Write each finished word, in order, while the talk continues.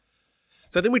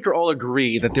So I think we can all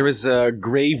agree that there is a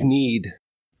grave need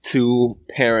to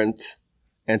parent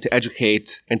and to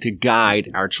educate and to guide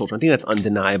our children. I think that's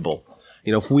undeniable.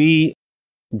 If we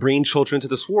bring children into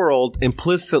this world,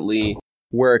 implicitly,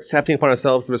 we're accepting upon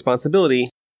ourselves the responsibility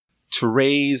to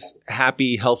raise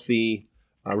happy, healthy,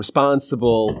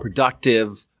 responsible,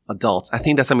 productive adults. I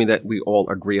think that's something that we all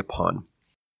agree upon.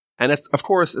 And of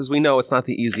course, as we know, it's not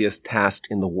the easiest task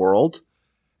in the world.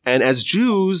 And as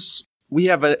Jews, we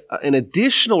have an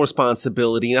additional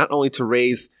responsibility, not only to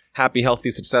raise happy, healthy,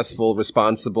 successful,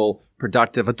 responsible,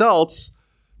 productive adults,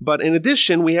 but in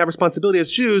addition, we have responsibility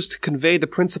as Jews to convey the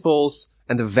principles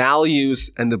and the values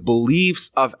and the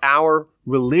beliefs of our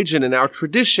religion and our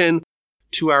tradition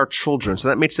to our children. So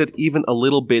that makes it even a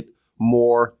little bit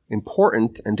more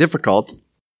important and difficult.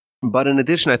 But in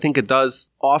addition, I think it does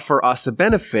offer us a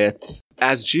benefit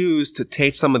as Jews to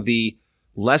take some of the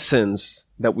lessons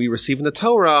that we receive in the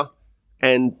Torah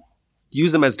and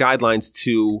use them as guidelines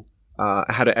to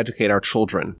how to educate our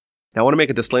children. Now, I want to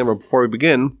make a disclaimer before we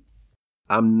begin.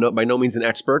 I'm by no means an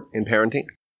expert in parenting.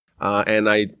 And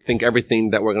I think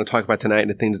everything that we're going to talk about tonight are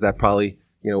the things that probably,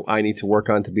 I need to work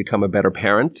on to become a better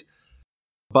parent.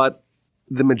 But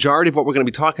the majority of what we're going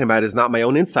to be talking about is not my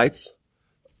own insights.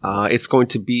 It's going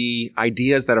to be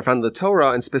ideas that are found in the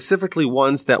Torah, and specifically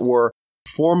ones that were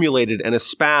formulated and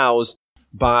espoused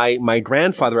by my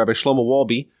grandfather, Rabbi Shlomo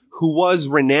Wolbe, who was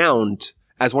renowned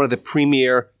as one of the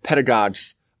premier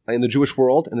pedagogues in the Jewish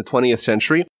world in the 20th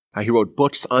century. He wrote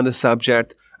books on the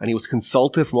subject, and he was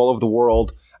consulted from all over the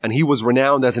world, and he was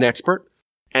renowned as an expert.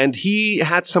 And he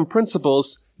had some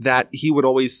principles that he would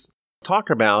always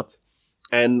talk about.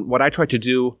 And what I tried to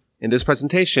do in this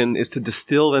presentation is to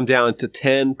distill them down to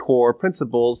 10 core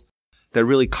principles that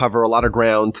really cover a lot of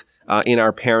ground in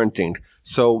our parenting.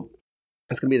 So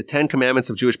it's going to be the 10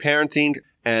 commandments of Jewish parenting.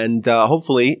 And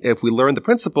hopefully, if we learn the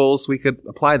principles, we could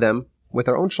apply them with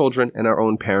our own children and our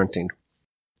own parenting.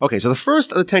 Okay, so the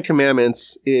first of the 10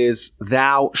 commandments is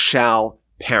thou shalt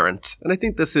parent. And I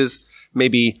think this is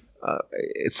maybe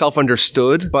it's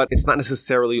self-understood, but it's not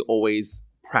necessarily always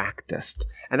practiced.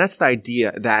 And that's the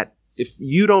idea that if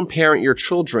you don't parent your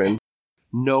children,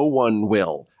 no one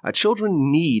will. Children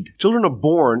are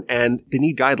born and they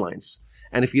need guidelines.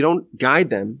 And if you don't guide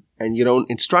them and you don't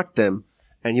instruct them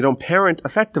and you don't parent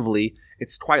effectively,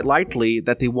 it's quite likely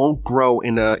that they won't grow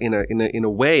in a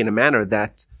way, in a manner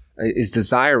that is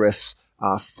desirous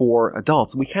for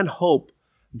adults. We can hope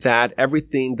that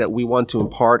everything that we want to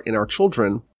impart in our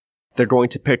children, they're going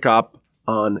to pick up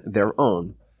on their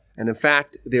own. And in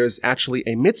fact, there's actually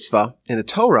a mitzvah in the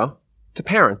Torah to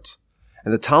parent.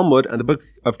 And the Talmud and the book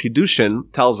of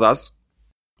Kiddushin tells us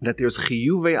that there's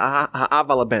chiyuvei ha'av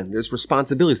al haben. There's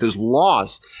responsibilities, there's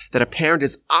laws that a parent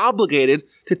is obligated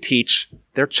to teach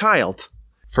their child.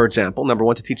 For example, number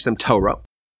one, to teach them Torah.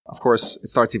 Of course, it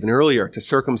starts even earlier, to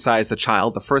circumcise the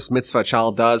child. The first mitzvah a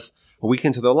child does a week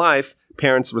into their life,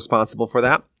 parents are responsible for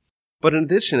that. But in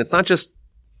addition, it's not just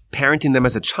parenting them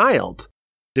as a child.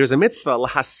 There's a mitzvah,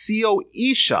 lahasio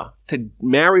isha, to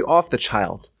marry off the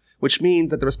child, which means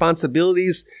that the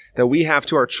responsibilities that we have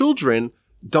to our children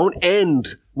don't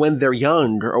end when they're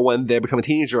young or when they become a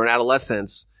teenager or an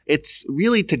adolescence. It's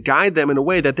really to guide them in a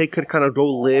way that they could kind of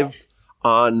go live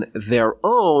on their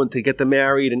own, to get them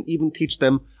married and even teach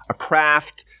them a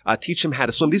craft, teach them how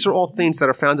to swim. These are all things that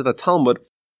are found in the Talmud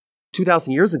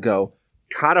 2,000 years ago,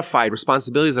 codified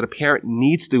responsibilities that a parent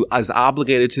needs to, is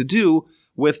obligated to do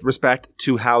with respect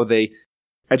to how they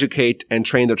educate and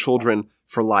train their children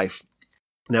for life.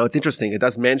 Now, it's interesting. It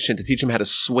does mention to teach them how to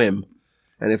swim.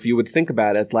 And if you would think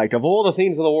about it, like of all the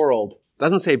things in the world, it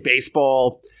doesn't say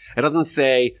baseball. It doesn't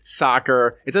say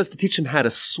soccer. It does to teach them how to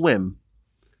swim.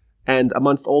 And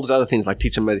amongst all those other things, like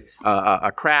teach them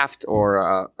a craft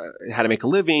or how to make a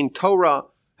living, Torah,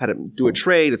 how to do a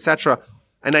trade, etc.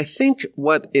 And I think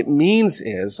what it means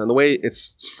is, and the way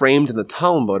it's framed in the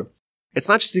Talmud, it's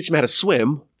not just to teach them how to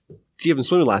swim, to give them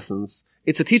swimming lessons.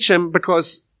 It's to teach them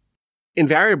because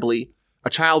invariably a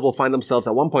child will find themselves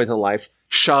at one point in their life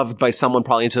shoved by someone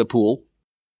probably into a pool,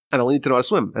 and they'll need to know how to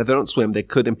swim. And if they don't swim, they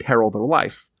could imperil their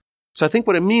life. So I think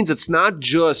what it means, it's not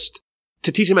just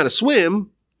to teach them how to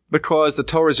swim because the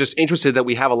Torah is just interested that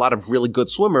we have a lot of really good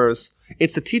swimmers.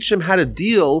 It's to teach them how to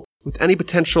deal with any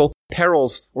potential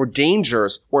perils or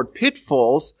dangers or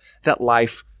pitfalls that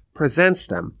life presents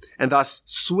them. And thus,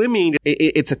 swimming,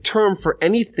 it's a term for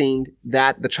anything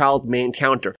that the child may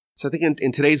encounter. So I think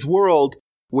in today's world,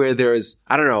 where there's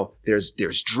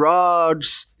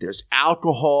drugs, there's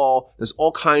alcohol, there's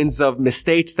all kinds of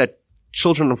mistakes that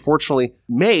children unfortunately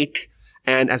make.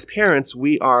 And as parents,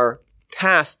 we are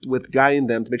tasked with guiding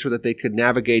them to make sure that they could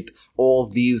navigate all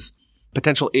these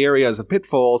potential areas of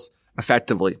pitfalls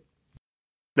effectively.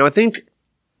 Now, I think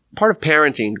part of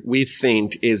parenting, we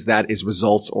think, is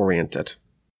results oriented.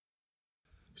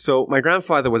 So my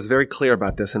grandfather was very clear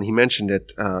about this, and he mentioned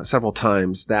it several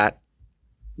times, that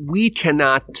we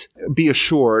cannot be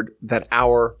assured that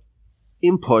our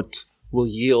input will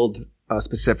yield a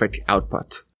specific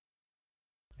output.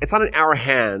 It's not in our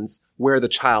hands where the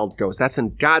child goes. That's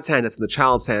in God's hand. It's in the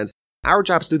child's hands. Our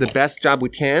job is to do the best job we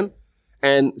can,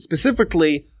 and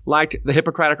specifically, like the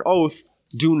Hippocratic Oath,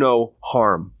 do no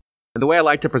harm. And the way I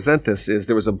like to present this is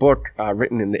there was a book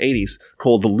written in the 80s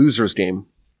called The Loser's Game.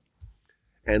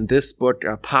 And this book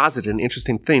posited an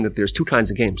interesting thing, that there's two kinds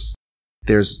of games.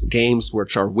 There's games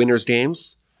which are winners'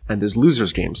 games, and there's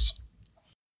losers' games.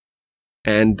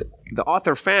 And the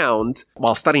author found,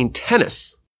 while studying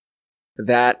tennis,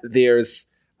 that there's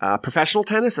professional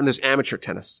tennis and there's amateur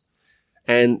tennis.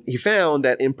 And he found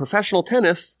that in professional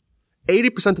tennis,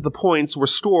 80% of the points were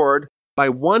scored by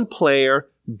one player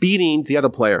beating the other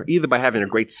player, either by having a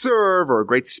great serve or a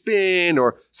great spin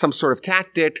or some sort of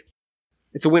tactic.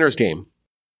 It's a winner's game.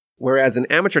 Whereas in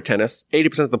amateur tennis,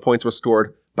 80% of the points were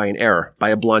scored by an error, by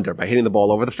a blunder, by hitting the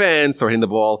ball over the fence or hitting the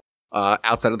ball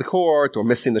outside of the court or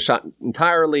missing the shot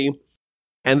entirely.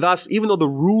 And thus, even though the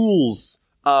rules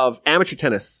of amateur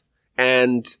tennis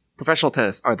and professional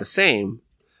tennis are the same,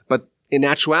 but in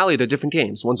actuality, they're different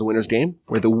games. One's a winner's game,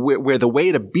 where the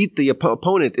way to beat the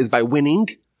opponent is by winning,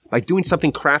 by doing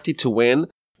something crafty to win,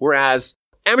 whereas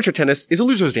amateur tennis is a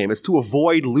loser's game. It's to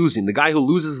avoid losing. The guy who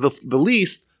loses the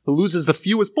least, who loses the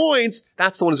fewest points,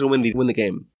 that's the one who's going to win the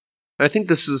game. And I think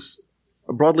this is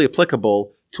broadly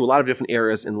applicable to a lot of different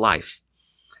areas in life.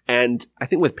 And I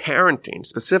think with parenting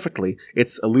specifically,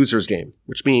 it's a loser's game,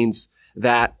 which means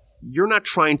that you're not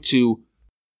trying to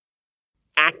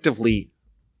actively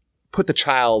put the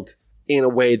child in a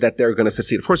way that they're going to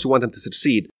succeed. Of course, you want them to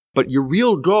succeed, but your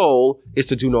real goal is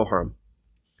to do no harm.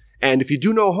 And if you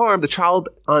do no harm, the child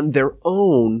on their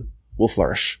own will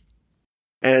flourish.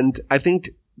 And I think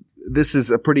this is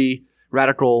a pretty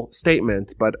radical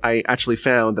statement, but I actually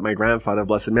found that my grandfather,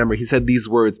 blessed memory, he said these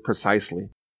words precisely.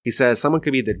 He says, someone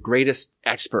could be the greatest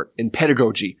expert in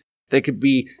pedagogy. They could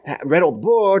be read all the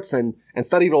books and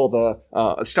studied all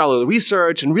the scholarly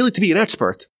research and really to be an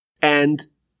expert. And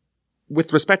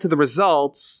with respect to the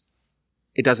results,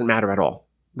 it doesn't matter at all.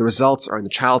 The results are in the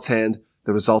child's hand.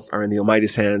 The results are in the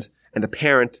Almighty's hand. And the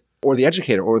parent or the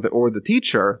educator or the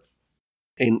teacher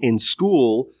in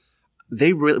school,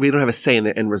 we don't have a say in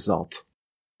the end result.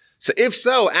 So if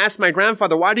so, ask my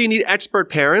grandfather, why do you need expert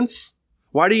parents?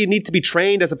 Why do you need to be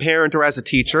trained as a parent or as a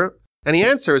teacher? And the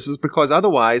answer is because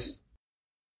otherwise,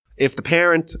 if the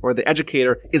parent or the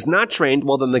educator is not trained,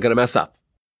 well, then they're going to mess up.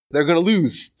 They're going to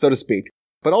lose, so to speak.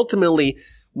 But ultimately,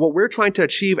 what we're trying to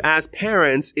achieve as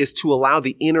parents is to allow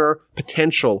the inner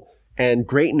potential and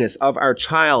greatness of our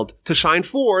child to shine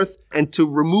forth and to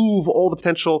remove all the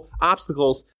potential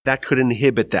obstacles that could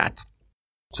inhibit that.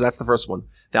 So that's the first one.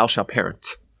 Thou shalt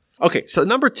parent. Okay, so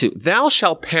number 2, thou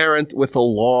shalt parent with a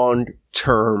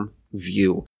long-term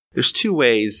view. There's two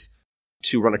ways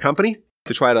to run a company,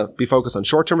 to try to be focused on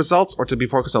short-term results or to be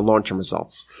focused on long-term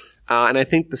results. And I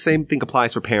think the same thing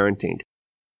applies for parenting.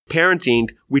 Parenting,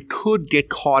 we could get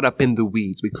caught up in the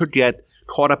weeds. We could get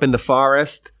caught up in the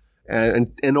forest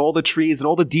and all the trees and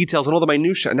all the details and all the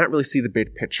minutiae and not really see the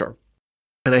big picture.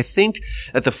 And I think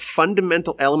that the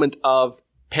fundamental element of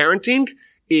parenting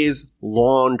is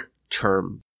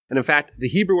long-term. And in fact, the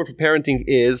Hebrew word for parenting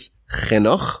is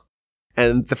chinuch.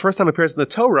 And the first time it appears in the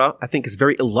Torah, I think is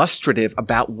very illustrative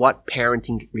about what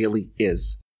parenting really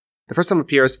is. The first time it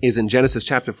appears is in Genesis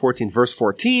chapter 14, verse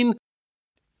 14.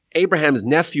 Abraham's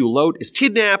nephew Lot is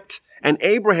kidnapped, and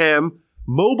Abraham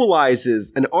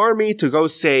mobilizes an army to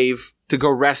go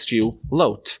rescue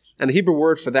Lot. And the Hebrew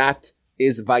word for that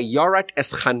is vayarak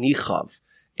es chanichav.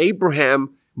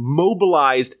 Abraham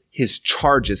mobilized his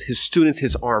charges, his students,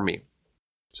 his army.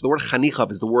 So the word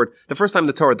chanichav is the first time in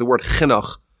the Torah, the word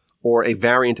chinuch, or a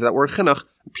variant of that word chinuch,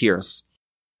 appears.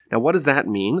 Now, what does that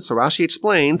mean? So Rashi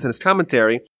explains in his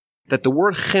commentary that the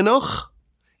word chinuch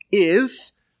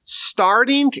is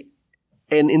starting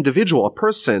an individual, a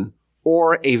person,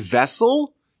 or a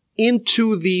vessel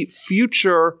into the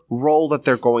future role that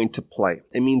they're going to play.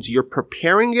 It means you're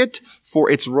preparing it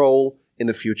for its role in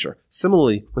the future.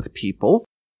 Similarly, with people,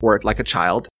 or like a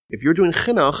child, if you're doing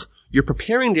chinuch, you're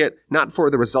preparing it not for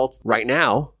the results right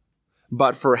now,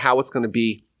 but for how it's going to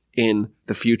be in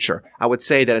the future. I would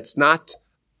say that it's not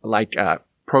like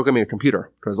programming a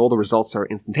computer, because all the results are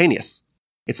instantaneous.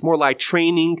 It's more like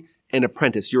training an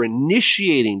apprentice. You're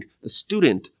initiating the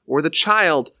student or the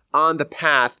child on the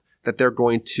path that they're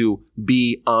going to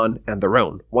be on their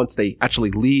own once they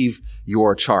actually leave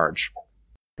your charge.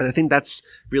 And I think that's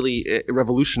really, it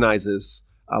revolutionizes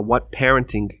what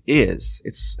parenting is.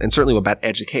 And certainly about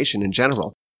education in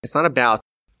general. It's not about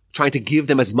trying to give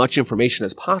them as much information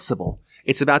as possible.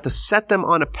 It's about to set them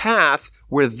on a path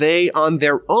where they, on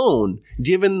their own,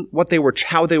 given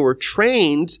how they were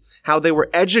trained, how they were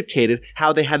educated,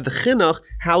 how they had the chinuch,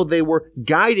 how they were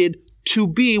guided to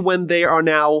be when they are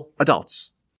now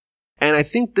adults. And I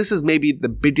think this is maybe the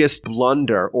biggest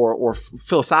blunder or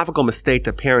philosophical mistake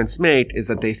that parents make, is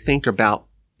that they think about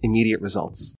immediate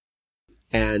results.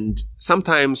 And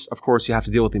sometimes, of course, you have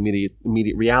to deal with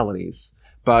immediate realities.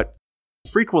 But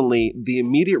frequently, the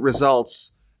immediate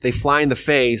results, they fly in the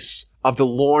face of the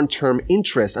long-term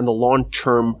interests and the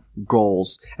long-term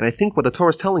goals. And I think what the Torah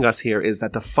is telling us here is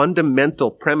that the fundamental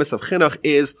premise of chinuch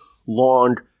is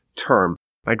long-term.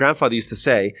 My grandfather used to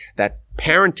say that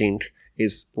parenting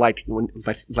is like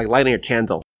lighting a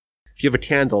candle. If you have a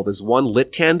candle, there's one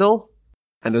lit candle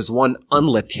and there's one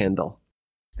unlit candle.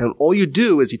 And all you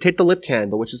do is you take the lit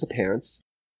candle, which is the parents,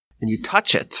 and you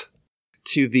touch it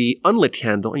to the unlit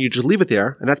candle, and you just leave it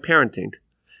there, and that's parenting.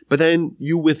 But then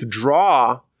you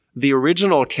withdraw the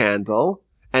original candle,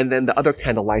 and then the other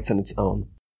candle lights on its own.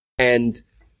 And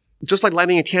just like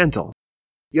lighting a candle,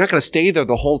 you're not going to stay there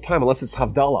the whole time unless it's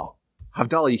Havdalah.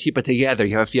 Havdalah, you keep it together.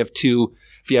 If you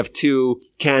have two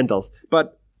candles.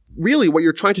 But really, what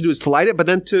you're trying to do is to light it, but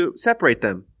then to separate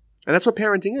them. And that's what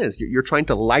parenting is. You're trying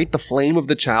to light the flame of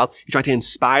the child. You're trying to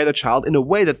inspire the child in a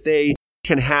way that they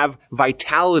can have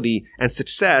vitality and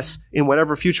success in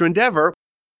whatever future endeavor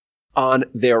on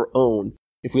their own.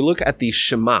 If we look at the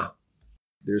Shema,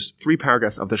 there's 3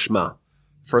 paragraphs of the Shema.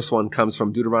 First one comes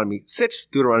from Deuteronomy 6,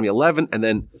 Deuteronomy 11, and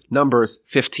then Numbers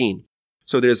 15.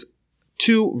 So there's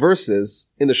 2 verses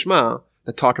in the Shema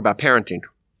that talk about parenting.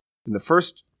 In the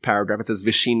first paragraph, it says,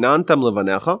 Vishinantam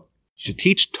levanecha, you should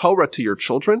teach Torah to your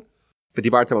children.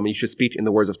 V'dibartam, you should speak in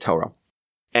the words of Torah.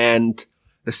 And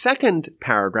the second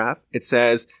paragraph, it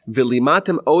says,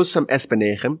 V'limatem osam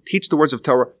espenechem, teach the words of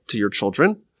Torah to your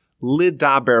children,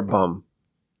 lidaber bam,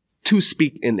 to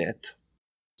speak in it.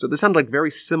 So this sounds like very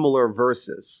similar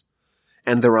verses.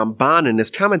 And the Ramban in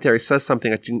his commentary says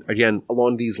something, again,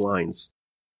 along these lines.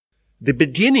 The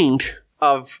beginning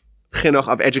of chinuch,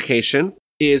 of education,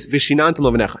 is Vishinantam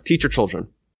levanecha, teach your children.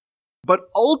 But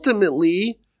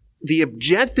ultimately, the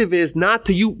objective is not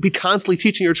to you be constantly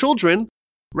teaching your children.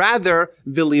 Rather,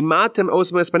 v'limatem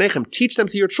osam espanechem, teach them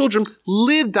to your children,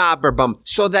 lidaber bam,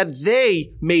 so that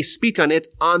they may speak on it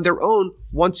on their own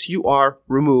once you are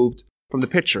removed from the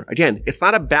picture. Again, it's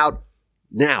not about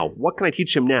now. What can I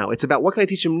teach them now? It's about what can I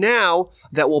teach them now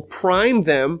that will prime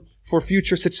them for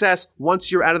future success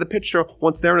once you're out of the picture,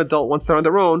 once they're an adult, once they're on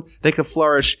their own, they can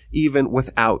flourish even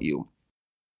without you.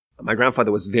 My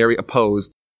grandfather was very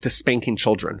opposed to spanking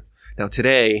children. Now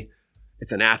today,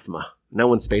 it's anathema. No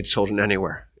one spanks children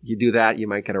anywhere. You do that, you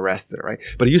might get arrested, right?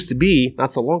 But it used to be,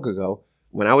 not so long ago,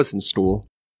 when I was in school,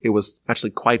 it was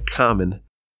actually quite common.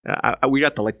 We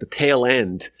got the tail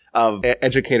end of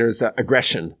educators'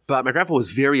 aggression. But my grandfather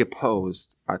was very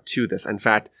opposed to this. In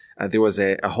fact, there was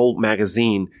a whole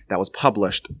magazine that was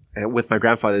published with my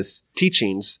grandfather's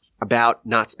teachings about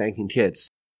not spanking kids.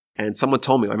 And someone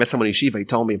told me, I met someone in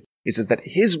yeshiva, he says that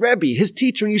his Rebbe, his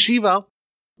teacher in yeshiva,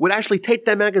 would actually take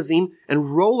that magazine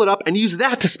and roll it up and use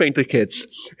that to spank the kids.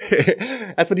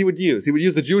 That's what he would use. He would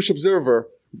use the Jewish Observer,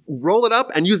 roll it up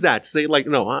and use that to say,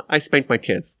 no, I spanked my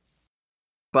kids.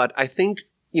 But I think,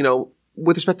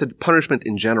 with respect to punishment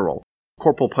in general,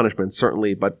 corporal punishment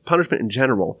certainly, but punishment in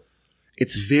general,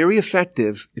 it's very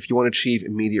effective if you want to achieve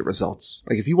immediate results.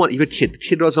 Like if you have a kid, the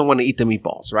kid doesn't want to eat the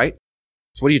meatballs, right?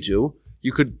 So what do?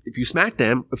 You could, if you smack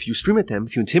them, if you scream at them,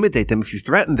 if you intimidate them, if you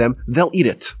threaten them, they'll eat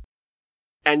it.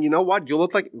 And you know what? You'll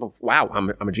look like, wow,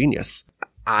 I'm a genius.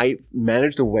 I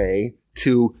managed a way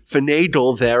to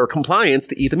finagle their compliance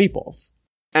to eat the meatballs.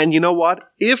 And you know what?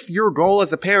 If your goal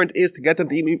as a parent is to get them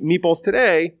to eat meatballs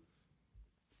today,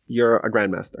 you're a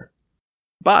grandmaster.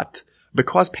 But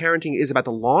because parenting is about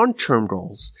the long-term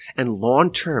goals, and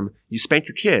long-term, you spank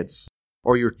your kids,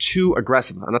 or you're too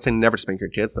aggressive. I'm not saying never spank your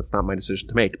kids. That's not my decision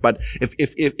to make. But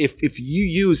if you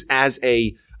use as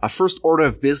a first order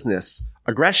of business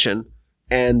aggression,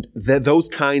 and those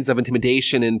kinds of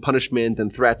intimidation and punishment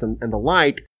and threats and the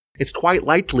like, it's quite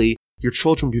likely your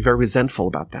children will be very resentful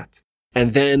about that.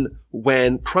 And then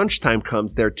when crunch time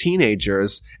comes, they're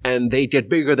teenagers and they get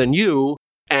bigger than you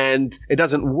and it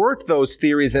doesn't work, those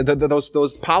theories and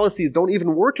those policies don't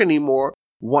even work anymore.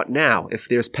 What now? If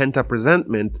there's pent up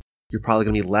resentment, you're probably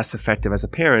going to be less effective as a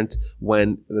parent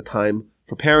when the time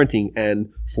for parenting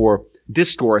and for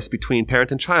discourse between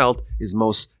parent and child is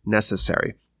most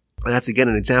necessary. And that's, again,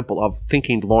 an example of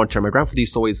thinking long-term. My grandfather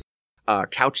used to always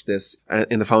couch this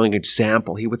in the following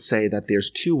example. He would say that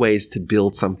there's two ways to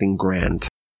build something grand.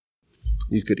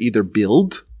 You could either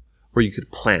build or you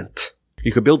could plant.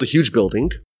 You could build a huge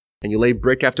building and you lay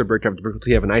brick after brick after brick until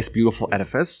you have a nice, beautiful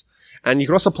edifice. And you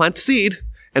could also plant seed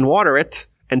and water it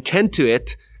and tend to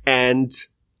it and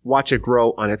watch it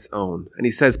grow on its own. And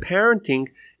he says parenting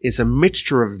is a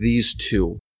mixture of these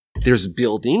two. There's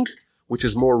building, which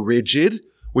is more rigid,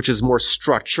 which is more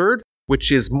structured,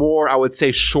 which is more, I would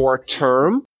say,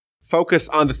 short-term. Focus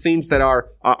on the things that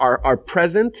are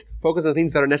present. Focus on the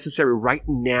things that are necessary right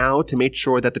now to make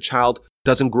sure that the child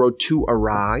doesn't grow too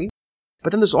awry.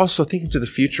 But then there's also thinking to the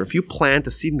future. If you plant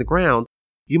a seed in the ground,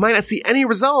 you might not see any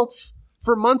results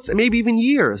for months and maybe even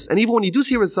years. And even when you do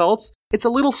see results, it's a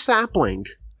little sapling.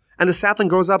 And the sapling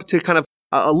grows up to kind of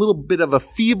a little bit of a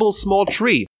feeble, small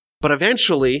tree. But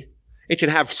eventually, it can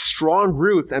have strong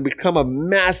roots and become a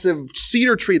massive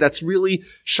cedar tree that's really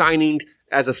shining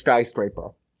as a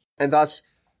skyscraper. And thus,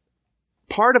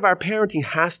 part of our parenting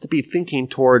has to be thinking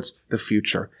towards the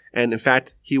future. And in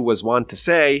fact, he was one to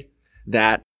say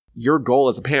that your goal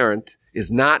as a parent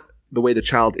is not the way the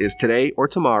child is today or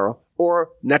tomorrow or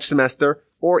next semester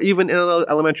or even in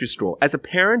elementary school. As a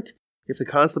parent, you have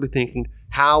to constantly be thinking,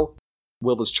 how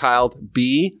will this child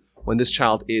be when this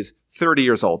child is 30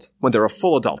 years old, when they're a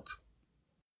full adult?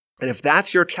 And if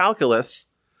that's your calculus,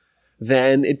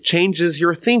 then it changes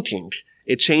your thinking.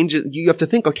 It changes, you have to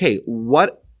think, okay,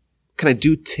 what can I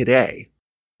do today?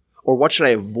 Or what should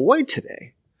I avoid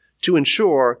today to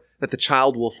ensure that the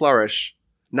child will flourish,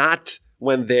 not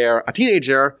when they're a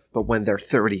teenager, but when they're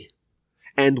 30?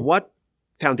 And what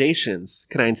foundations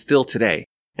can I instill today?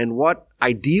 And what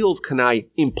ideals can I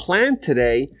implant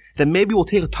today that maybe will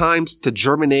take time to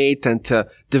germinate and to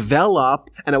develop?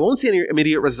 And I won't see any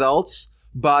immediate results,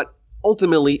 but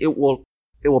ultimately it will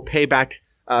pay back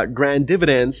grand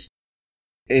dividends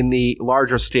in the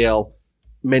larger scale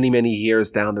many, many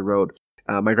years down the road.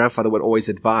 My grandfather would always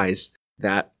advise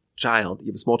that child, you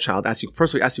have a small child, ask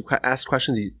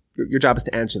questions. Your job is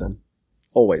to answer them.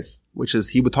 Always. Which is,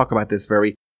 he would talk about this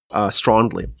very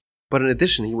strongly. But in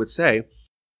addition, he would say,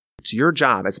 it's your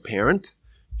job as a parent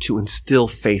to instill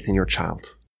faith in your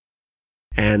child.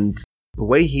 And the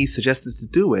way he suggested to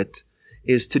do it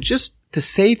is to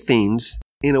say things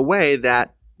in a way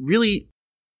that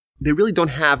they really don't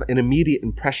have an immediate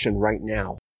impression right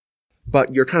now.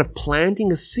 But you're kind of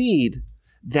planting a seed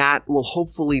that will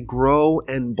hopefully grow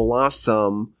and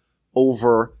blossom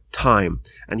over time.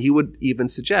 And he would even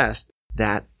suggest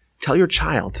that tell your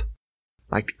child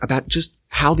about just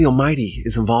how the Almighty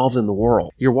is involved in the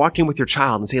world. You're walking with your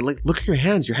child and say, look at your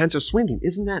hands. Your hands are swinging.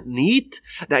 Isn't that neat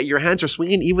that your hands are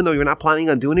swinging even though you're not planning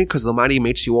on doing it because the Almighty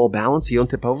makes you all balanced so you don't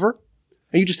tip over?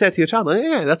 And you just say it to your child,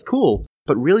 yeah, that's cool.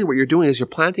 But really what you're doing is you're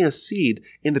planting a seed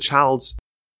in the child's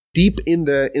deep in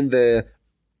the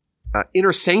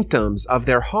inner sanctums of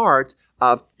their heart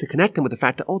to connect them with the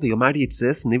fact that, the Almighty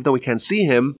exists. And even though we can't see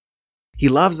him, he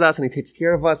loves us and he takes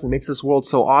care of us and makes this world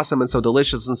so awesome and so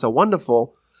delicious and so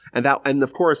wonderful. And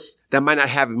of course, that might not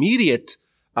have immediate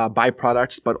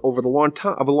byproducts, but over the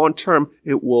long term,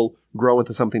 it will grow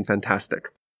into something fantastic.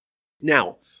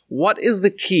 Now, what is the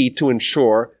key to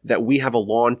ensure that we have a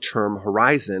long-term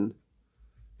horizon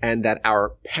and that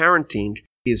our parenting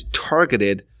is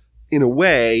targeted in a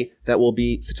way that will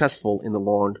be successful in the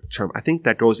long term? I think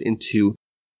that goes into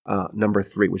number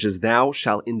 3, which is thou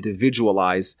shalt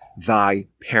individualize thy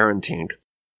parenting.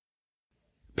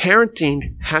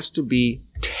 Parenting has to be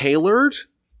tailored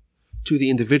to the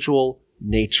individual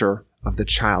nature of the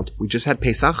child. We just had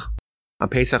Pesach. On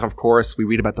Pesach, of course, we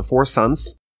read about the 4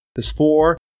 sons. There's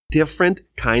 4 different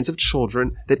kinds of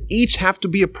children that each have to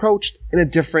be approached in a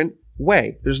different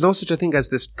way. There's no such a thing as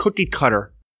this cookie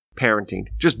cutter parenting.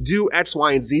 Just do X,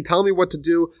 Y, and Z. Tell me what to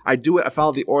do. I do it. I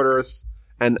follow the orders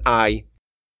and I'm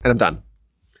done.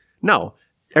 No.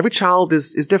 Every child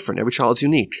is different. Every child is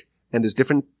unique. And there's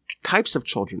different types of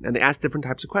children and they ask different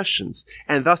types of questions.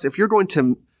 And thus, if you're going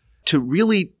to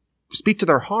really speak to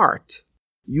their heart,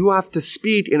 you have to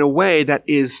speak in a way that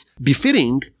is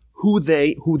befitting who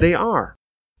they are.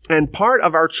 And part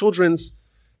of our children's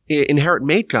inherent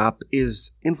makeup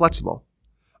is inflexible.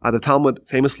 The Talmud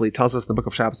famously tells us in the book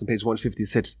of Shabbos on page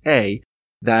 156a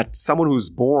that someone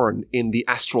who's born in the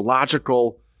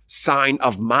astrological sign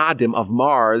of Madim, of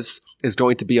Mars, is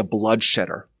going to be a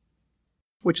bloodshedder,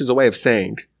 which is a way of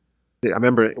saying, I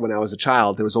remember when I was a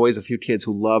child, there was always a few kids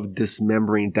who loved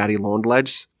dismembering daddy long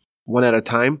legs one at a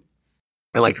time.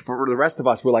 And for the rest of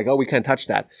us, we're like, we can't touch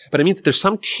that. But it means there's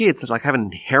some kids that have an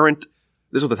inherent,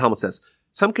 this is what the Talmud says,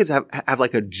 Some kids have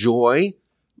like a joy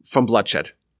from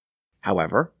bloodshed.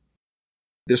 However,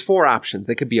 there's 4 options.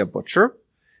 They could be a butcher.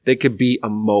 They could be a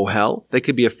mohel. They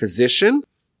could be a physician.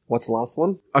 What's the last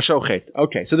one? A shochet.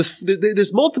 Okay, so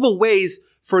there's multiple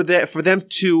ways for them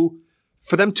to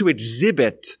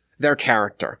exhibit their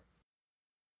character.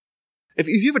 If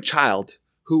you have a child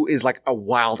who is like a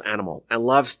wild animal and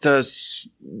loves to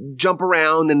jump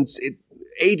around and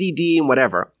ADD and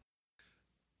whatever,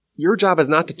 your job is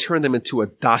not to turn them into a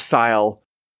docile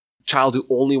child who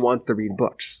only wants to read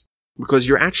books, because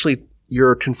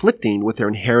you're conflicting with their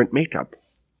inherent makeup.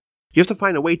 You have to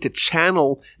find a way to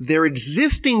channel their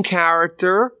existing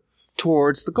character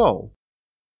towards the goal.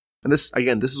 And this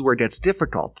is where it gets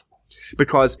difficult.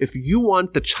 Because if you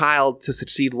want the child to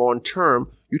succeed long term,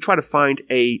 you try to find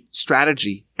a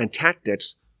strategy and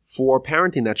tactics for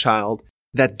parenting that child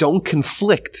that don't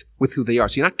conflict with who they are.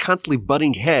 So you're not constantly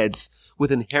butting heads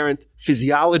with inherent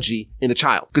physiology in the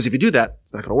child. Because if you do that,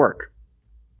 it's not going to work.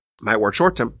 It might work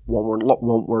short term,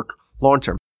 won't work long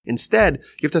term. Instead,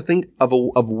 you have to think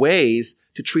of ways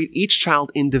to treat each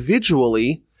child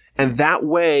individually, and that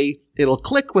way it'll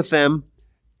click with them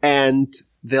and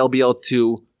they'll be able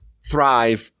to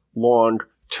thrive long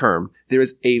term. There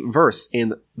is a verse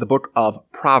in the book of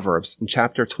Proverbs in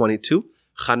chapter 22,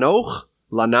 Chanoch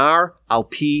lanar al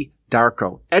pi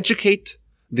darko. Educate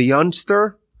the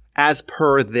youngster as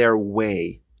per their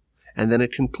way. And then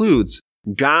it concludes,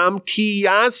 Gam ki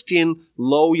yaskin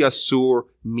lo yasur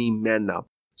mimena.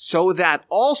 So that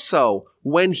also,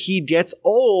 when he gets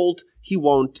old, he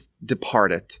won't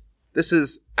depart it. This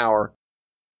is our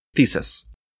thesis.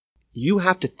 You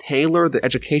have to tailor the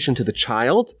education to the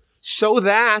child so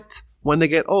that when they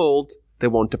get old, they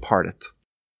won't depart it.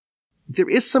 There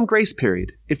is some grace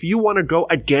period. If you want to go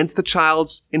against the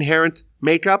child's inherent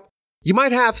makeup, there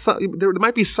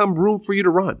might be some room for you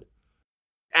to run.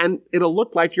 And it'll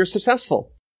look like you're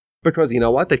successful. Because you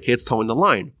know what? The kid's towing the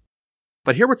line.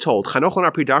 But here we're told, Chanoch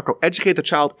lanar pi darko, educate the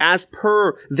child as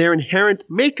per their inherent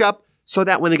makeup so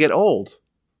that when they get old,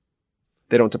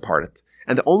 they don't depart it.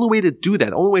 And the only way to do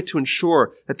that, the only way to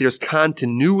ensure that there's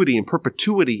continuity and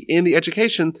perpetuity in the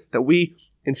education that we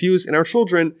infuse in our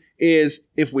children is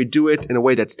if we do it in a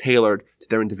way that's tailored to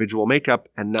their individual makeup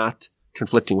and not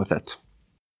conflicting with it.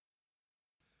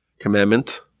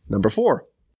 Commandment number 4.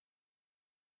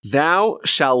 Thou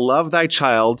shalt love thy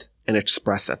child and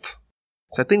express it.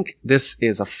 So I think this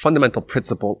is a fundamental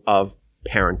principle of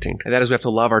parenting. And that is we have to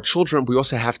love our children, but we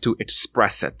also have to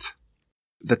express it.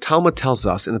 The Talmud tells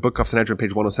us in the book of Sanhedrin,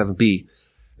 page 107b,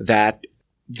 that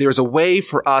there's a way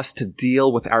for us to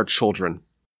deal with our children.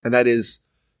 And that is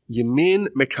Yamin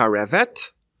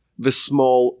mekarevet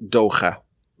v'smol docha,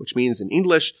 which means in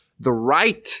English, the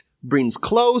right brings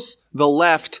close, the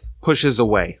left pushes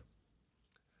away.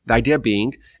 The idea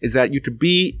being is that you could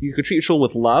treat your children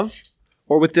with love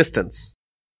or with distance.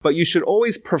 But you should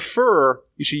always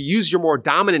you should use your more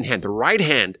dominant hand. The right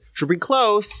hand should bring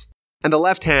close, and the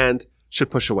left hand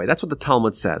should push away. That's what the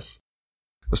Talmud says.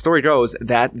 The story goes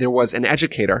that there was an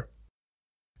educator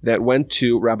that went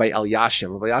to Rabbi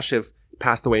Elyashiv. Rabbi Elyashiv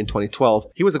passed away in 2012.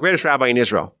 He was the greatest rabbi in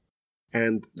Israel.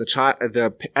 And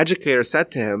the educator said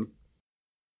to him,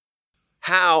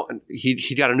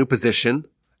 he got a new position,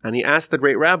 and he asked the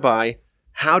great rabbi,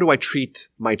 how do I treat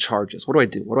my charges? What do I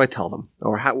do? What do I tell them?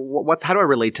 Or how do I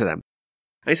relate to them?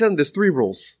 And he said there's 3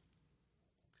 rules.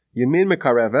 Yamin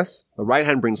mekareves, the right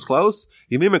hand brings close.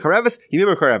 Yamin mekareves,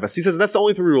 yamin mekareves. He says that's the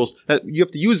only 3 rules. That you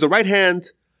have to use the right hand,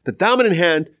 the dominant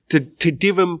hand, to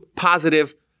give him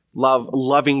positive,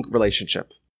 loving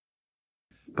relationship.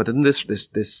 But then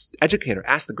this educator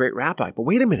asked the great rabbi, but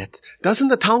wait a minute, doesn't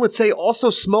the Talmud say also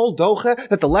small docha,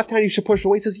 that the left hand you should push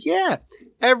away? He says, yeah,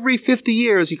 every 50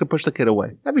 years you can push the kid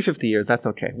away. Every 50 years, that's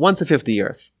okay. Once in 50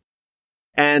 years.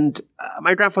 And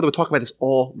my grandfather would talk about this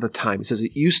all the time. He says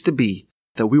it used to be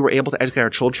that we were able to educate our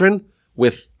children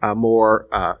with a more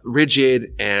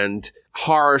rigid and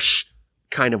harsh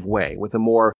kind of way, with a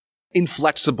more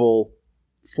inflexible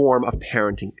form of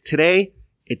parenting. Today,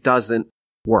 it doesn't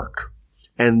work.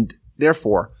 And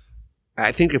therefore,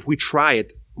 I think if we try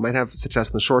it, we might have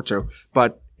success in the short term,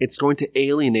 but it's going to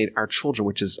alienate our children,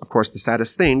 which is, of course, the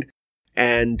saddest thing.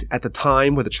 And at the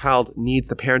time where the child needs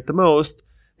the parent the most,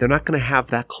 they're not going to have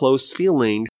that close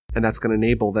feeling, and that's going to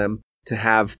enable them to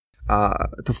have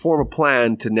to form a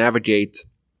plan to navigate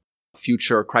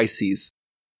future crises.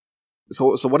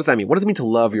 So what does that mean? What does it mean to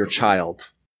love your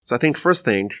child? So I think first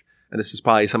thing, and this is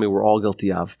probably something we're all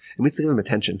guilty of, it means to give them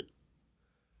attention.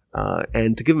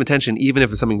 And to give them attention, even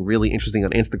if it's something really interesting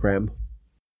on Instagram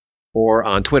or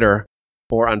on Twitter,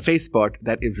 or on Facebook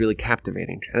that is really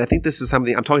captivating. And I think this is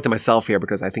something, I'm talking to myself here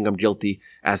because I think I'm guilty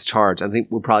as charged. I think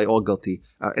we're probably all guilty.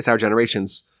 It's our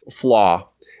generation's flaw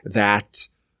that,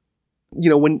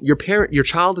 when your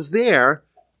child is there,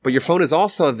 but your phone is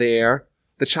also there,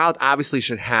 the child obviously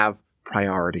should have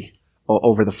priority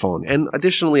over the phone. And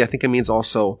additionally, I think it means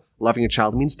also loving your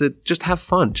child means to just have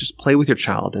fun, just play with your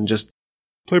child and just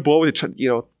play ball with your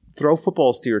child, throw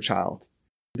footballs to your child.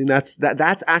 I think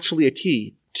that's actually a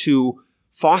key to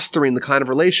fostering the kind of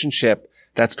relationship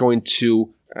that's going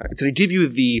to give you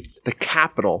the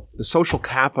capital, the social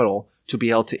capital to be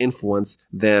able to influence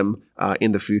them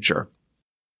in the future.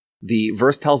 The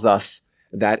verse tells us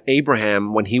that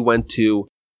Abraham, when he went to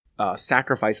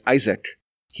sacrifice Isaac,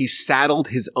 he saddled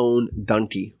his own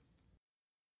donkey.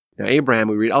 Now, Abraham,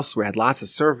 we read elsewhere, had lots of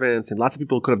servants and lots of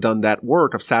people who could have done that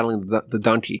work of saddling the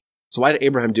donkey. So why did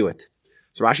Abraham do it?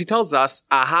 So Rashi tells us,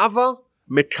 Ahava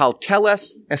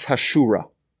mikalteles es hashura.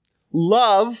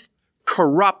 Love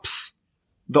corrupts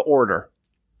the order.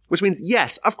 Which means,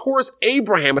 yes, of course,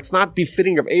 Abraham, it's not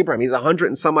befitting of Abraham. He's 100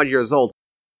 and some odd years old.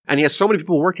 And he has so many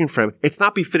people working for him. It's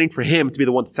not befitting for him to be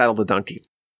the one to saddle the donkey.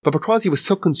 But because he was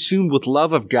so consumed with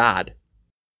love of God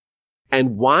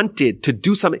and wanted to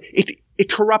do something, it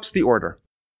corrupts the order.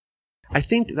 I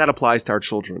think that applies to our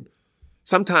children.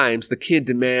 Sometimes the kid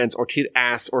demands or kid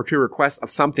asks or kid requests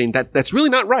of something that's really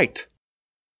not right.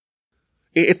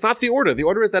 It's not the order. The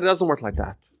order is that it doesn't work like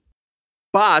that.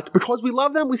 But because we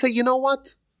love them, we say, you know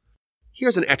what?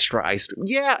 Here's an extra ice cream.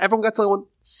 Yeah, everyone got one.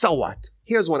 So what?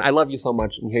 Here's one. I love you so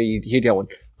much. And here you get one.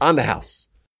 On the house.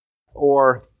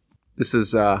 Or, this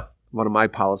is one of my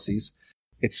policies.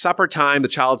 It's supper time. The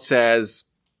child says,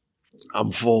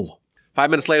 I'm full. 5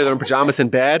 minutes later, they're in pajamas in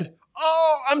bed.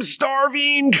 Oh, I'm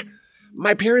starving.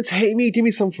 My parents hate me. Give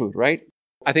me some food, right?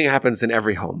 I think it happens in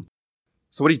every home.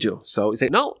 So what do you do? So you say,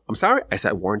 no, I'm sorry. I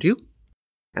said, I warned you.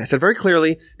 And I said very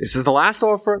clearly, this is the last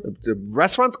offer. The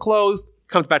restaurant's closed.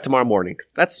 Comes back tomorrow morning.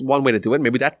 That's one way to do it.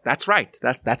 Maybe that's right.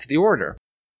 That's the order.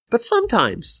 But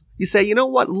sometimes you say, you know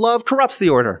what? Love corrupts the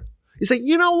order. You say,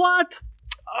 you know what?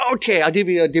 Okay, I'll give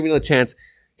you a chance.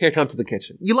 Here, come to the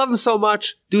kitchen. You love them so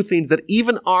much. Do things that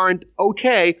even aren't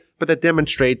okay, but that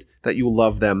demonstrate that you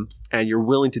love them and you're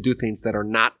willing to do things that are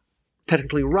not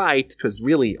technically right. Because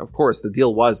really, of course, the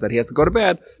deal was that he has to go to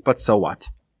bed. But so what?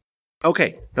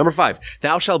 Okay, number 5.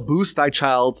 Thou shalt boost thy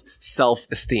child's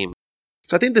self-esteem.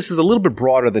 So I think this is a little bit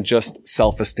broader than just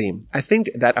self-esteem. I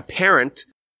think that a parent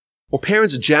or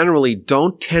parents generally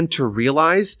don't tend to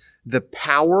realize the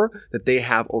power that they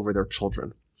have over their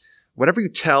children. Whatever you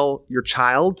tell your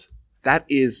child, that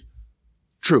is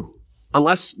true.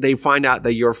 Unless they find out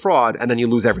that you're a fraud and then you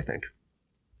lose everything.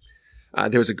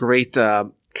 There's a great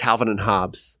Calvin and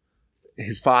Hobbes.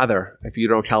 His father, if you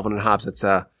don't know Calvin and Hobbes, it's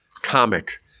a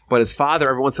comic. But his father,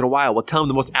 every once in a while, will tell him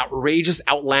the most outrageous,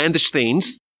 outlandish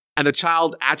things. And the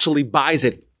child actually buys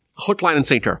it, hook, line, and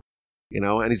sinker.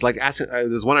 And he's like asking,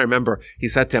 there's one I remember, he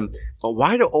said to him,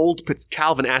 why do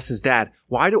Calvin asked his dad,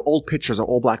 why do old pictures are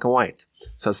all black and white?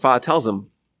 So his father tells him,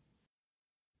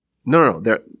 no,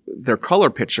 they're color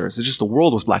pictures. It's just the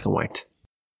world was black and white.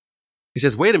 He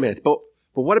says, wait a minute, but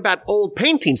what about old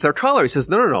paintings? They're color. He says,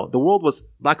 no, the world was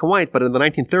black and white, but in the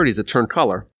 1930s it turned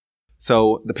color.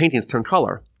 So the paintings turned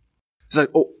color. He's like,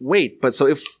 oh, wait, but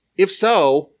so if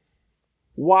so,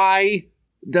 why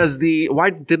did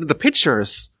the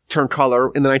pictures turn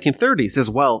color in the 1930s? He says,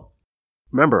 well,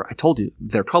 remember, I told you,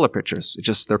 they're color pictures. It's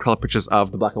just they're color pictures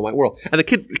of the black and white world. And the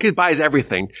kid buys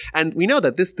everything. And we know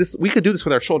that we could do this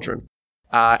with our children.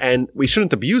 And we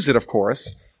shouldn't abuse it, of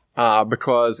course,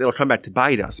 because it'll come back to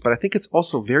bite us. But I think it's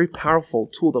also a very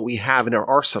powerful tool that we have in our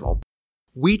arsenal.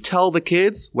 We tell the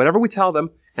kids whatever we tell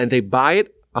them, and they buy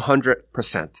it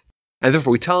 100%. And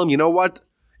therefore, we tell them, you know what?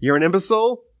 You're an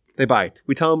imbecile. They buy it.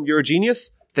 We tell them you're a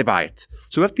genius. They buy it.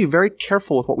 So we have to be very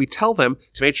careful with what we tell them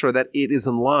to make sure that it is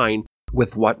in line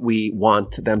with what we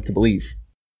want them to believe.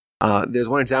 There's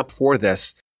one example for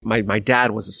this. My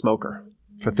dad was a smoker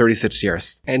for 36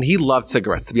 years, and he loved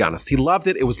cigarettes, to be honest. He loved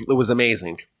it. It was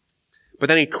amazing. But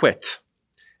then he quit.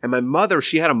 And my mother,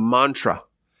 she had a mantra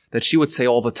that she would say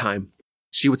all the time.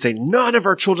 She would say, none of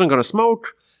our children are going to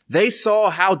smoke. They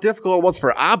saw how difficult it was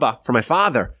for Abba, for my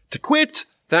father, to quit.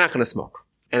 They're not going to smoke.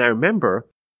 And I remember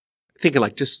thinking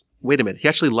just wait a minute. He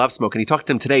actually loves smoking. He talked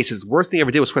to him today. He says, worst thing he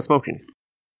ever did was quit smoking.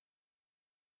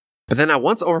 But then I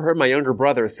once overheard my younger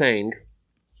brother saying,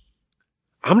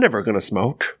 I'm never going to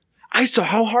smoke. I saw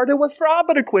how hard it was for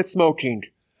Abba to quit smoking.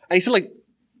 And he said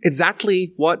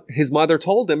exactly what his mother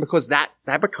told him, because that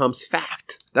becomes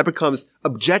fact. That becomes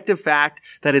objective fact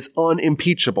that is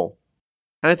unimpeachable.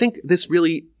 And I think this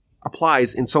really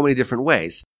applies in so many different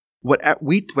ways. whatever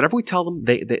we tell them,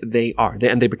 they are,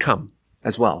 and they become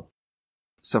as well.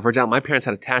 So for example, my parents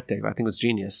had a tactic, I think it was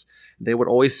genius. They would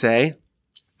always say,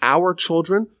 our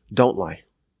children don't lie.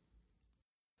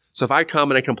 So if I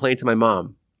come and I complain to my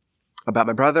mom about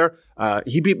my brother,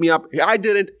 he beat me up, I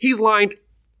didn't, he's lying.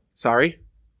 Sorry,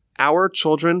 our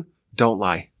children don't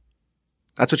lie.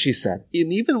 That's what she said.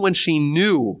 And even when she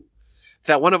knew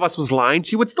that one of us was lying,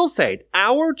 she would still say it.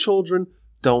 Our children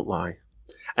don't lie.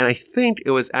 And I think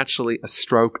it was actually a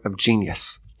stroke of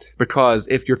genius. Because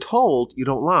if you're told, you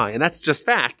don't lie. And that's just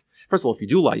fact. First of all, if you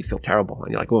do lie, you feel terrible.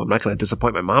 And you're like, oh, I'm not going to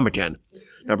disappoint my mom again.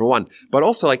 Number one. But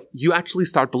also, like, you actually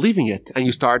start believing it and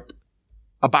you start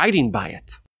abiding by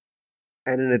it.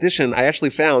 And in addition, I actually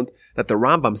found that the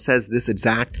Rambam says this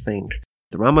exact thing.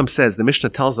 The Rambam says, the Mishnah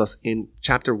tells us in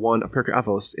chapter 1 of Pirkei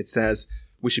Avos, it says,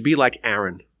 we should be like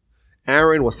Aaron.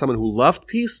 Aaron was someone who loved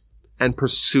peace and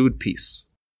pursued peace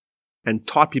and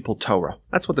taught people Torah.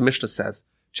 That's what the Mishnah says.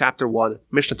 Chapter 1,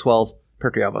 Mishnah 12,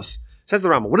 Pirkei Avos. Says the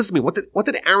Rambam, what does it mean? What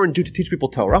did Aaron do to teach people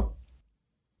Torah?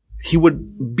 He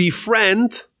would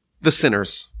befriend the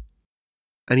sinners.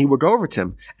 And he would go over to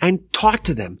them and talk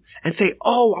to them and say,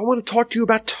 oh, I want to talk to you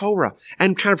about Torah,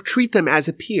 and kind of treat them as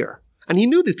a peer. And he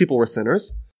knew these people were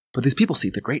sinners, but these people see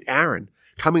the great Aaron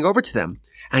coming over to them.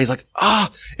 And he's like,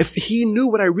 if he knew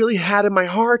what I really had in my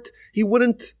heart, he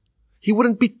wouldn't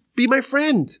be my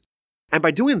friend. And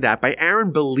by doing that, by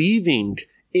Aaron believing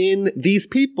in these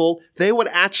people, they would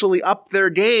actually up their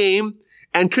game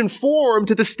and conform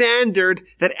to the standard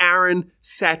that Aaron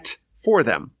set for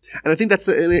them. And I think that's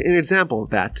an example of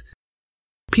that.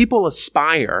 People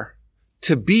aspire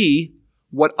to be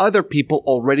what other people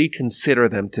already consider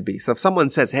them to be. So if someone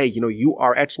says, hey, you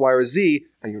are X, Y, or Z,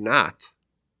 and you're not,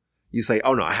 you say,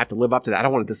 oh no, I have to live up to that. I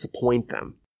don't want to disappoint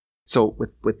them. So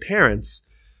with parents,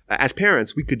 as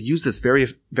parents, we could use this very,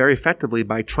 very effectively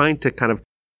by trying to kind of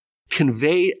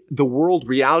convey the world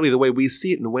reality the way we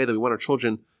see it in a way that we want our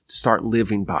children to start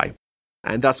living by.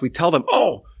 And thus we tell them,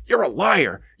 oh, you're a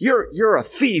liar, you're a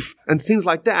thief, and things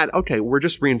like that. Okay, we're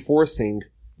just reinforcing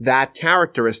that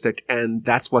characteristic, and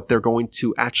that's what they're going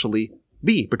to actually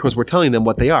be, because we're telling them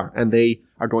what they are, and they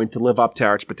are going to live up to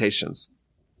our expectations.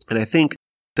 And I think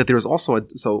that there's also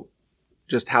so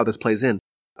just how this plays in,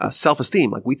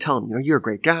 self-esteem. Like we tell them, you're a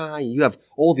great guy, you have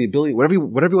all the ability, whatever you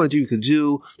want to do, you can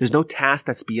do. There's no task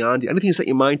that's beyond you. Anything you set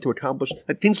your mind to accomplish,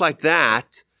 things like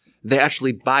that, they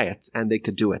actually buy it and they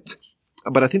could do it.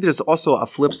 But I think there's also a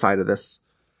flip side of this.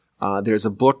 There's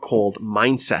a book called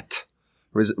Mindset,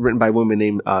 written by a woman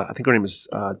named, I think her name is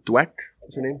Dweck.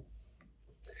 What's her name?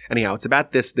 Anyhow, it's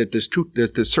about this, that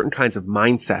there's certain kinds of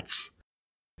mindsets.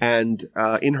 And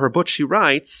in her book, she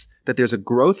writes that there's a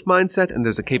growth mindset and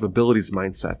there's a capabilities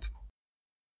mindset.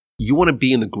 You want to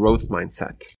be in the growth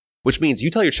mindset, which means you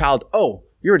tell your child, oh,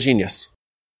 you're a genius.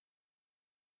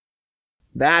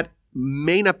 That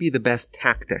may not be the best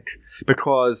tactic,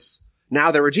 because now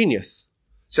they're a genius.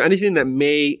 So anything that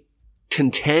may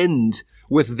contend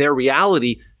with their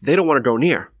reality, they don't want to go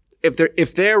near.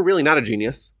 If they're really not a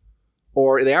genius,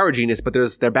 or they are a genius, but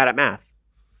they're bad at math,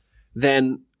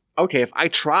 then okay, if I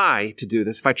try to do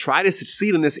this, if I try to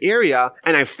succeed in this area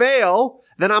and I fail,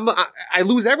 then I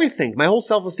lose everything. My whole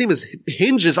self-esteem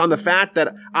hinges on the fact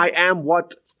that I am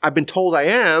what I've been told I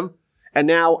am, and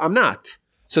now I'm not.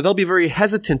 So they'll be very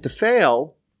hesitant to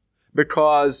fail,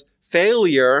 because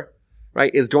failure,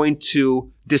 right, is going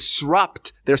to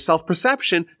disrupt their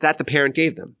self-perception that the parent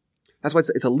gave them. That's why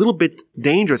it's a little bit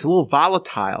dangerous, a little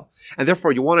volatile. And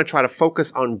therefore, you want to try to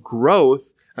focus on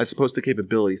growth as opposed to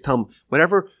capabilities. Tell them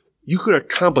whenever you could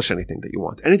accomplish anything that you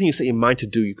want. Anything you set your mind to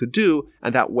do, you could do.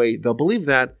 And that way, they'll believe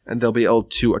that, and they'll be able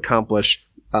to accomplish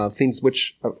things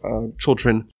which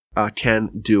children can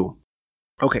do.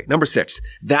 Okay, number 6.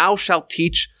 Thou shalt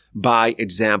teach by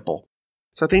example.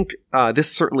 So I think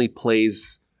this certainly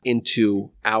plays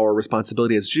into our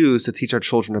responsibility as Jews to teach our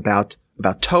children about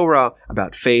Torah,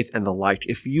 about faith, and the like.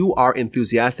 If you are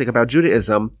enthusiastic about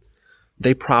Judaism,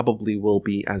 they probably will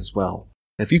be as well.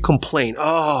 If you complain,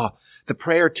 oh, the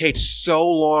prayer takes so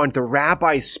long, the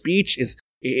rabbi's speech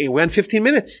it went 15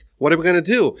 minutes. What are we going to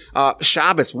do?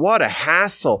 Shabbos, what a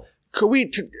hassle.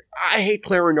 I hate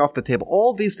clearing off the table.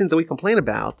 All these things that we complain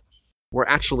about, we're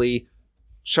actually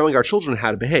showing our children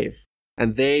how to behave.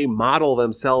 And they model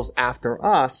themselves after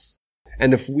us.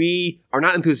 And if we are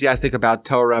not enthusiastic about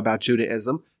Torah, about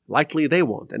Judaism, likely they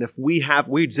won't. And if we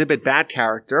exhibit bad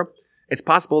character, it's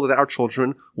possible that our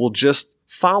children will just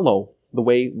follow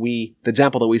the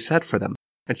example that we set for them.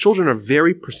 And children are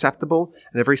very perceptible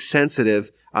and they're very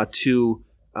sensitive to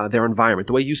their environment.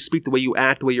 The way you speak, the way you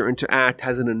act, the way you interact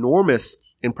has an enormous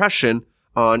impression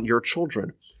on your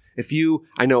children.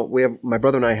 I know my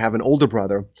brother and I have an older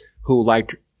brother who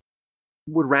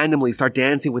would randomly start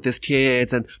dancing with his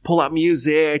kids and pull out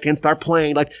music and start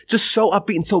playing, just so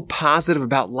upbeat and so positive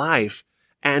about life.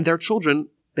 And their children,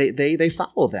 they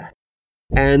follow that.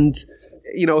 And,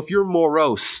 if you're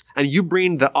morose and you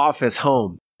bring the office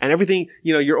home and everything,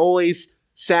 you're always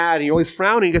sad and you're always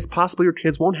frowning, it's possible your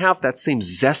kids won't have that same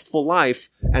zestful life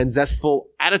and zestful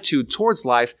attitude towards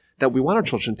life that we want our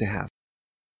children to have.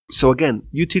 So again,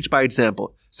 you teach by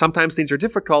example. Sometimes things are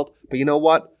difficult, but you know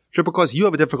what? Just because you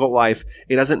have a difficult life,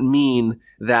 it doesn't mean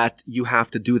that you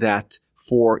have to do that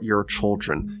for your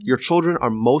children. Your children are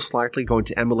most likely going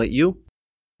to emulate you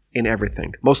in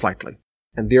everything, most likely.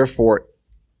 And therefore,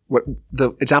 what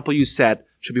the example you set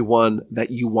should be one that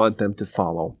you want them to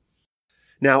follow.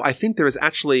 Now, I think there is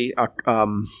actually a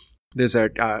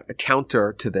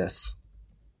counter to this.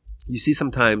 You see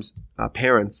sometimes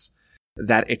parents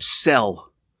that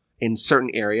excel in certain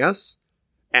areas,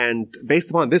 and based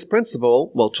upon this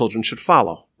principle, children should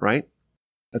follow, right?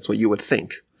 That's what you would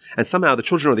think. And somehow the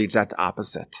children are the exact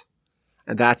opposite.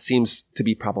 And that seems to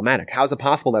be problematic. How is it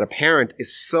possible that a parent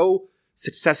is so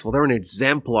successful? They're an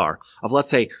exemplar of, let's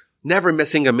say, never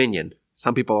missing a minyan.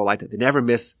 Some people are like that. They never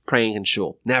miss praying in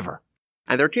shul. Never.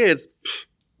 And their kids,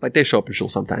 they show up in shul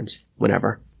sometimes.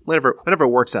 Whenever it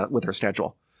works out with their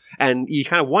schedule. And you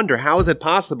kind of wonder, how is it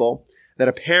possible that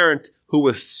a parent who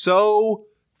was so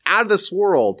out of this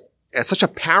world, as such a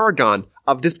paragon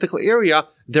of this particular area,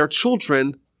 their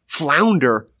children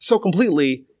flounder so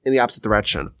completely in the opposite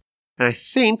direction? And I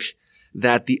think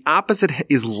that the opposite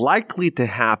is likely to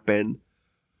happen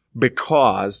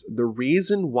because the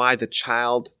reason why the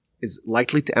child is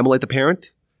likely to emulate the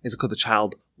parent is because the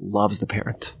child loves the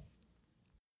parent.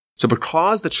 So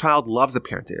because the child loves the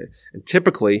parent, and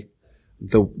typically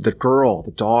the girl,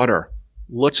 the daughter,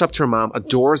 looks up to her mom,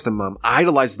 adores the mom,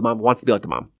 idolizes the mom, wants to be like the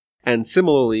mom. And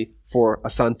similarly for a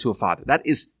son to a father. That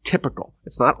is typical.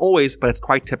 It's not always, but it's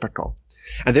quite typical.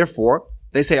 And therefore,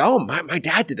 they say, oh, my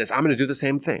dad did this. I'm going to do the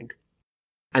same thing.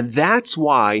 And that's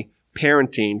why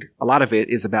parenting, a lot of it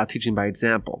is about teaching by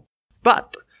example.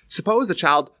 But suppose the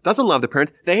child doesn't love the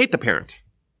parent, they hate the parent.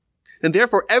 And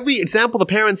therefore, every example the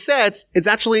parent sets is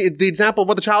actually the example of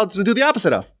what the child is going to do the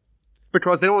opposite of.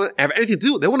 Because they don't have anything to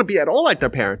do. They want to be at all like their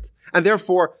parent. And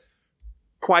therefore,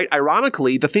 quite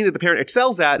ironically, the thing that the parent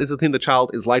excels at is the thing the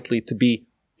child is likely to be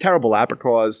terrible at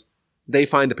because they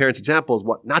find the parent's example is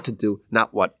what not to do,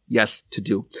 not what yes to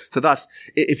do. So thus,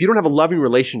 if you don't have a loving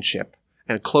relationship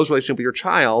and a close relationship with your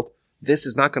child, this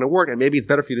is not going to work. And maybe it's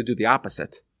better for you to do the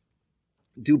opposite.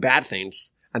 Do bad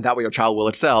things. And that way your child will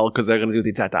excel because they're going to do the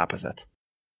exact opposite.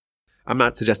 I'm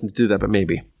not suggesting to do that, but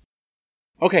maybe.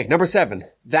 Okay, number 7.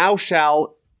 Thou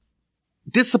shalt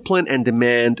discipline and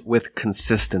demand with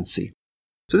consistency.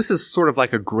 So this is sort of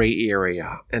like a gray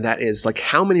area. And that is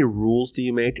how many rules do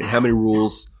you make and how many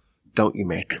rules don't you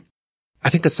make? I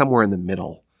think that's somewhere in the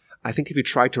middle. I think if you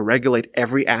try to regulate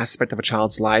every aspect of a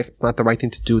child's life, it's not the right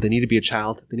thing to do. They need to be a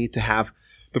child. They need to have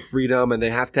the freedom and they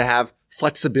have to have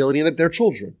flexibility, and that they're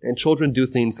children. And children do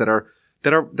things that are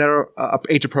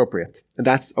age appropriate. And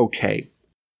that's okay.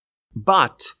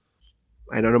 But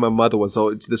I know my mother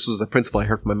this was a principle I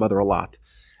heard from my mother a lot.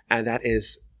 And that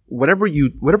is whatever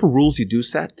rules you do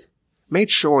set, make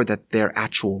sure that they're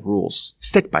actual rules.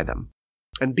 Stick by them.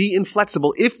 And be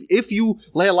inflexible. If you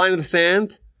lay a line in the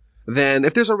sand, then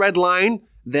if there's a red line,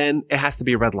 then it has to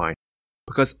be a red line.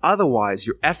 Because otherwise,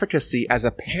 your efficacy as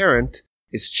a parent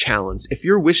is challenged. If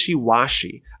you're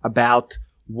wishy-washy about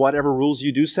whatever rules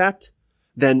you do set,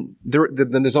 then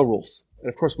there's no rules. And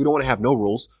of course, we don't want to have no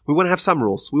rules. We want to have some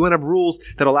rules. We want to have rules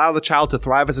that allow the child to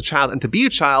thrive as a child and to be a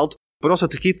child, but also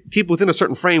to keep within a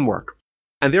certain framework.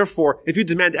 And therefore, if you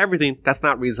demand everything, that's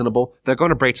not reasonable. They're going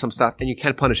to break some stuff, and you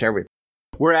can't punish everything.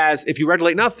 Whereas if you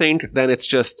regulate nothing, then it's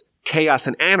just chaos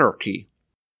and anarchy.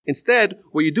 Instead,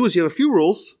 what you do is you have a few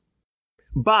rules,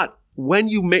 but when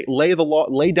you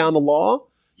lay down the law,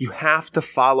 you have to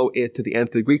follow it to the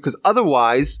nth degree, because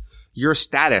otherwise your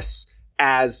status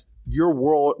as your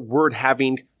word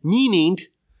having meaning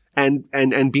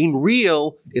and being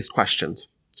real is questioned.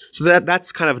 So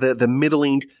that's kind of the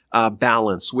middling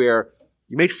balance where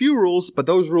you make few rules, but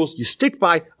those rules you stick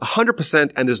by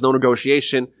 100% and there's no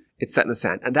negotiation. It's set in the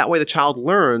sand. And that way the child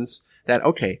learns that,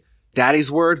 okay,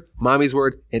 daddy's word, mommy's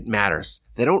word, it matters.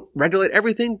 They don't regulate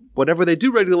everything. Whatever they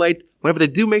do regulate, whenever they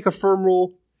do make a firm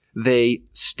rule, they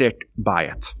stick by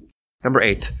it. Number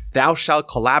 8, thou shalt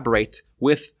collaborate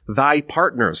with thy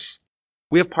partners.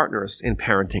 We have partners in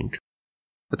parenting.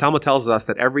 The Talmud tells us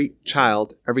that every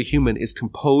child, every human is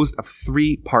composed of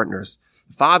 3 partners: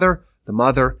 the father, the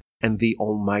mother, and the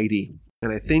Almighty.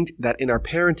 And I think that in our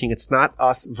parenting, it's not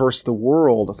us versus the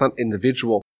world. It's not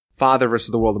individual, father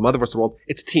versus the world, the mother versus the world.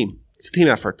 It's a team. It's a team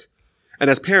effort. And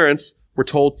as parents, we're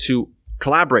told to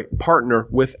collaborate, partner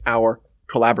with our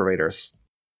collaborators.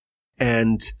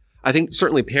 And I think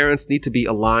certainly parents need to be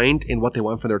aligned in what they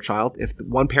want for their child. If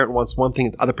one parent wants one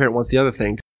thing, the other parent wants the other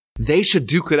thing, they should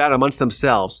duke it out amongst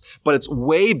themselves. But it's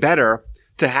way better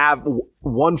to have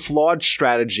one flawed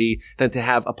strategy than to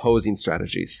have opposing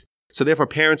strategies. So therefore,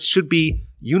 parents should be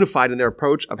unified in their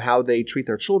approach of how they treat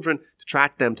their children, to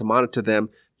track them, to monitor them,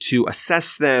 to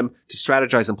assess them, to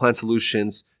strategize and plan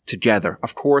solutions together.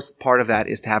 Of course, part of that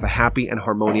is to have a happy and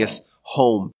harmonious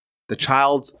home. The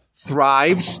child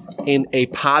thrives in a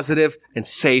positive and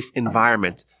safe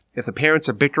environment. If the parents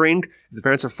are bickering, if the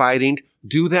parents are fighting,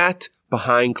 do that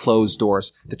behind closed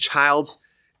doors. The child's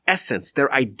essence,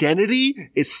 their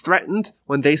identity is threatened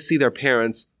when they see their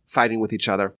parents fighting with each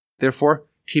other. Therefore,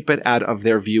 keep it out of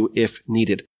their view if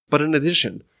needed. But in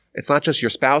addition, it's not just your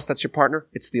spouse that's your partner,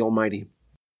 it's the Almighty.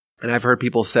 And I've heard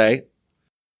people say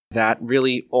that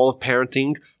really all of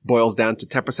parenting boils down to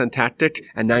 10% tactic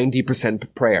and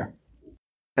 90% prayer.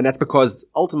 And that's because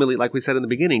ultimately, like we said in the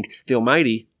beginning, the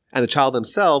Almighty and the child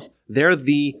themselves, they're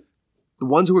the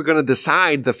ones who are going to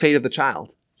decide the fate of the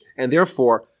child. And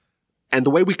therefore, and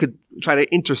the way we could try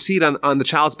to intercede on the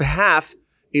child's behalf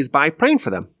is by praying for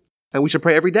them. And we should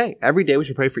pray every day. Every day we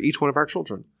should pray for each one of our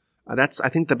children. That's, I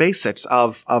think, the basics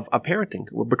of parenting,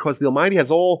 because the Almighty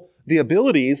has all the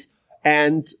abilities,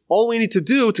 and all we need to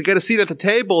do to get a seat at the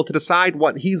table to decide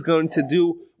what He's going to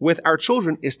do with our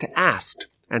children is to ask,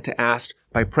 and to ask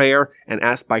by prayer and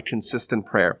ask by consistent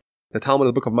prayer. The Talmud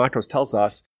of the Book of Makos tells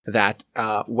us that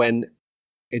when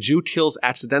a Jew kills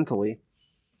accidentally,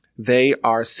 they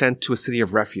are sent to a city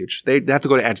of refuge. They have to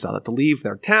go to exile. They have to leave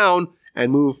their town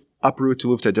and uproot to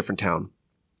move to a different town.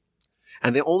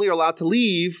 And they only are allowed to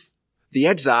leave the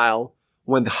exile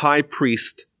when the high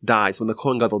priest dies, when the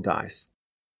Kohen Gadol dies.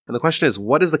 And the question is,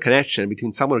 what is the connection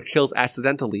between someone who kills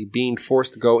accidentally being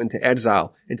forced to go into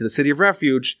exile, into the city of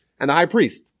refuge, and the high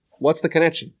priest? What's the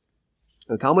connection?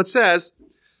 And the Talmud says,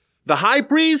 the high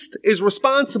priest is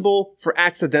responsible for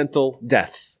accidental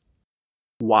deaths.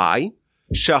 Why?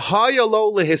 Shahaya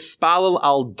lo lehispalel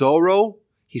al doro.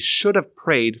 He should have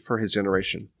prayed for his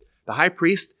generation. The high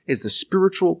priest is the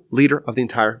spiritual leader of the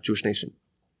entire Jewish nation.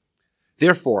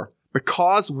 Therefore,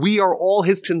 because we are all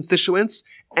his constituents,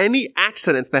 any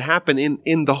accidents that happen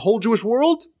in the whole Jewish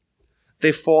world,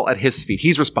 they fall at his feet.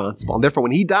 He's responsible. And therefore,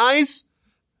 when he dies,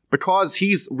 because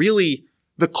he's really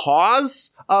the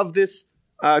cause of this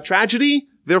tragedy,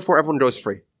 therefore everyone goes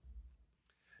free.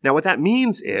 Now, what that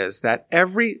means is that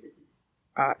every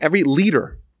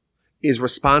leader is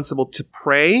responsible to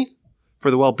pray for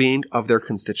the well-being of their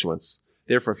constituents.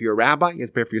 Therefore, if you're a rabbi, you have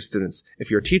to pray for your students.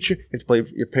 If you're a teacher, you have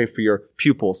to pray for your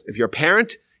pupils. If you're a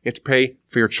parent, you have to pray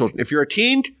for your children. If you're a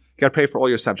teen, you got to pray for all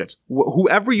your subjects.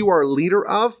 Whoever you are a leader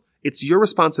of, it's your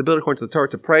responsibility, according to the Torah,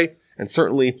 to pray. And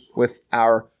certainly with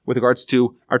regards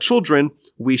to our children,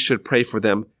 we should pray for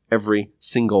them every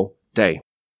single day.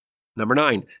 Number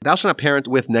 9, thou shalt not parent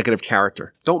with negative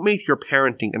character. Don't make your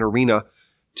parenting an arena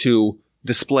to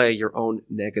display your own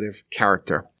negative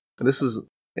character. And this is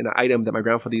an item that my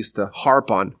grandfather used to harp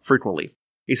on frequently.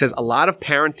 He says a lot of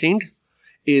parenting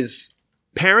is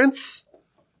parents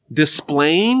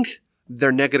displaying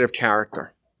their negative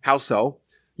character. How so?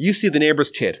 You see the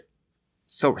neighbor's kid.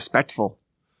 So respectful.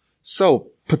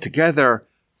 So put together.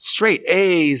 Straight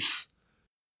A's.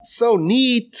 So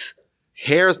neat.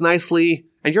 Hair's nicely.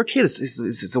 And your kid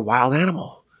is a wild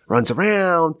animal. Runs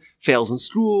around, fails in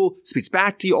school, speaks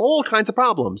back to you, all kinds of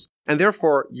problems. And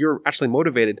therefore, you're actually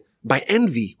motivated by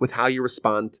envy with how you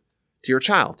respond to your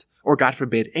child. Or God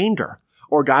forbid, anger.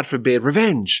 Or God forbid,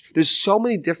 revenge. There's so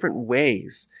many different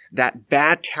ways that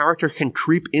bad character can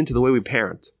creep into the way we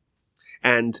parent.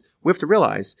 And we have to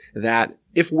realize that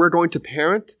if we're going to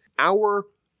parent, our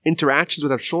interactions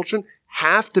with our children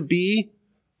have to be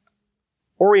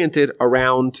oriented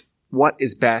around what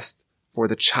is best for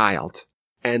the child,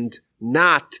 and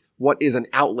not what is an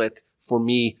outlet for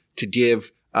me to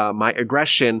give my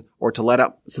aggression, or to let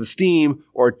up some steam,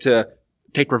 or to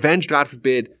take revenge, God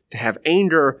forbid, to have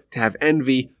anger, to have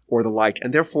envy, or the like.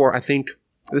 And therefore, I think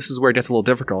this is where it gets a little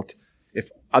difficult. If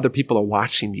other people are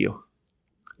watching you,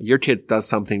 your kid does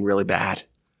something really bad,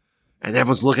 and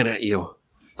everyone's looking at you.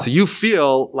 So you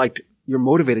feel like you're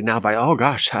motivated now by, oh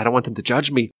gosh, I don't want them to judge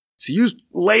me. So you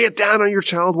lay it down on your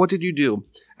child. What did you do?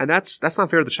 And that's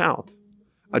not fair to the child.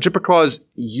 Just because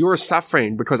you're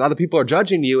suffering, because other people are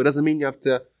judging you, it doesn't mean you have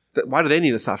to. Why do they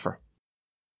need to suffer?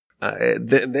 They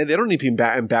don't need to be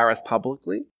embarrassed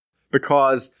publicly.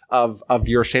 because of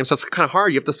your shame. So it's kind of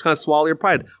hard. You have to kind of swallow your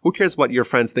pride. Who cares what your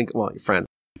friends think? Well, your friends.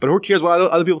 But who cares what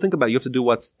other people think about it? You have to do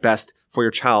what's best for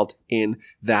your child in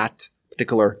that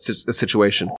particular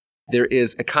situation. There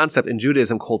is a concept in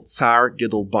Judaism called tsar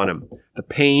gidul banim, the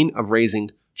pain of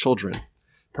raising children.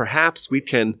 Perhaps we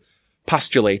can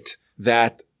postulate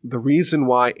that the reason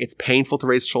why it's painful to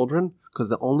raise children, because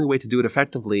the only way to do it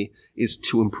effectively is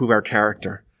to improve our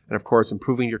character. And of course,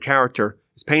 improving your character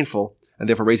is painful, and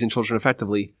therefore raising children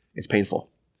effectively is painful.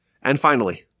 And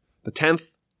finally, the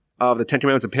 10th of the 10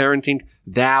 Commandments of parenting,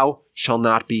 thou shalt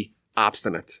not be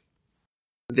obstinate.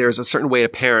 There's a certain way to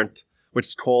parent, which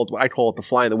is called, what I call it, the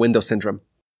fly in the window syndrome.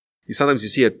 Sometimes you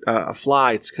see a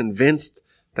fly, it's convinced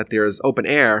that there's open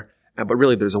air, but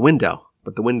really there's a window.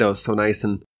 But the window is so nice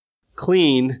and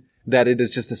clean that it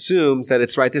just assumes that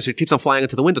it's right there, so it keeps on flying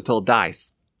into the window till it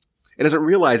dies. It doesn't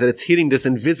realize that it's hitting this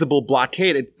invisible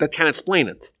blockade that can't explain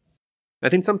it. I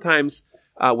think sometimes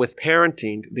with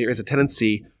parenting, there is a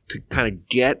tendency to kind of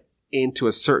get into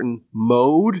a certain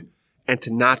mode and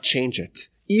to not change it,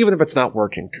 even if it's not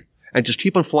working. And just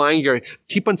keep on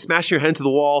keep on smashing your head into the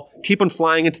wall, keep on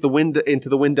flying into the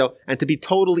window, and to be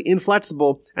totally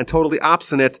inflexible and totally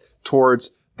obstinate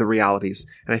towards the realities.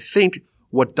 And I think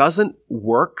what doesn't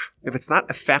work, if it's not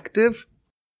effective,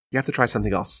 you have to try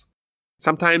something else.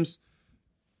 Sometimes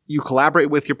you collaborate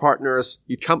with your partners,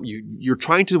 you're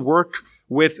trying to work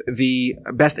with the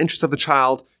best interests of the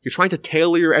child, you're trying to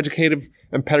tailor your educative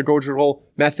and pedagogical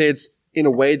methods in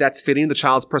a way that's fitting the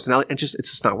child's personality, and it's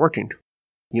just not working.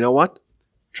 You know what?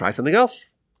 Try something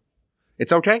else.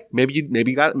 It's okay. Maybe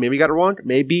you got it wrong.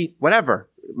 Maybe whatever.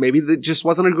 Maybe it just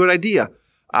wasn't a good idea.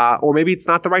 Or maybe it's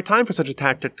not the right time for such a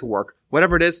tactic to work.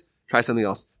 Whatever it is, try something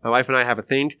else. My wife and I have a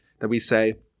thing that we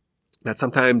say that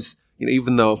sometimes,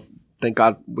 even though, thank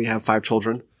God, we have 5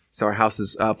 children, so our house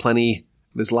is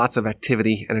there's lots of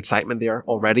activity and excitement there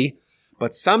already.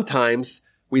 But sometimes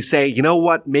we say, you know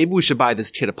what? Maybe we should buy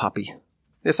this kid a puppy.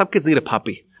 Some kids need a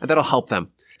puppy, and that'll help them.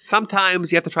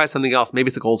 Sometimes you have to try something else. Maybe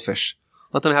it's a goldfish.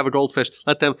 Let them have a goldfish.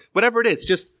 Let them, whatever it is,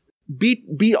 just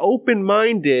be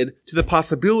open-minded to the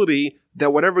possibility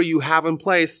that whatever you have in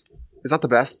place is not the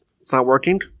best. It's not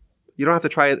working. You don't have to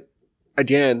try it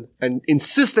again and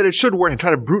insist that it should work and try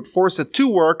to brute force it to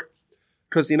work.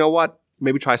 Because you know what?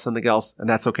 Maybe try something else, and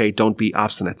that's okay. Don't be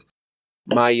obstinate.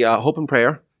 My hope and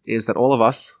prayer is that all of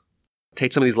us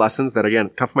take some of these lessons that, again,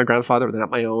 come from my grandfather. They're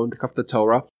not my own. They come from the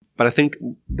Torah. But I think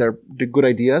they're good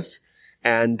ideas,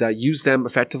 and use them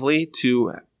effectively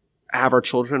to have our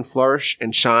children flourish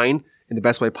and shine in the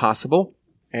best way possible.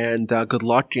 And good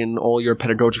luck in all your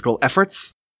pedagogical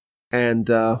efforts. And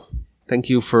thank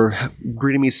you for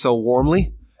greeting me so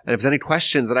warmly. And if there's any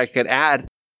questions that I could add,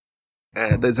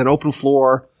 there's an open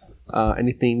floor.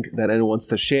 Anything that anyone wants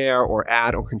to share or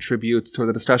add or contribute to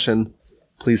the discussion,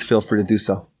 please feel free to do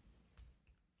so.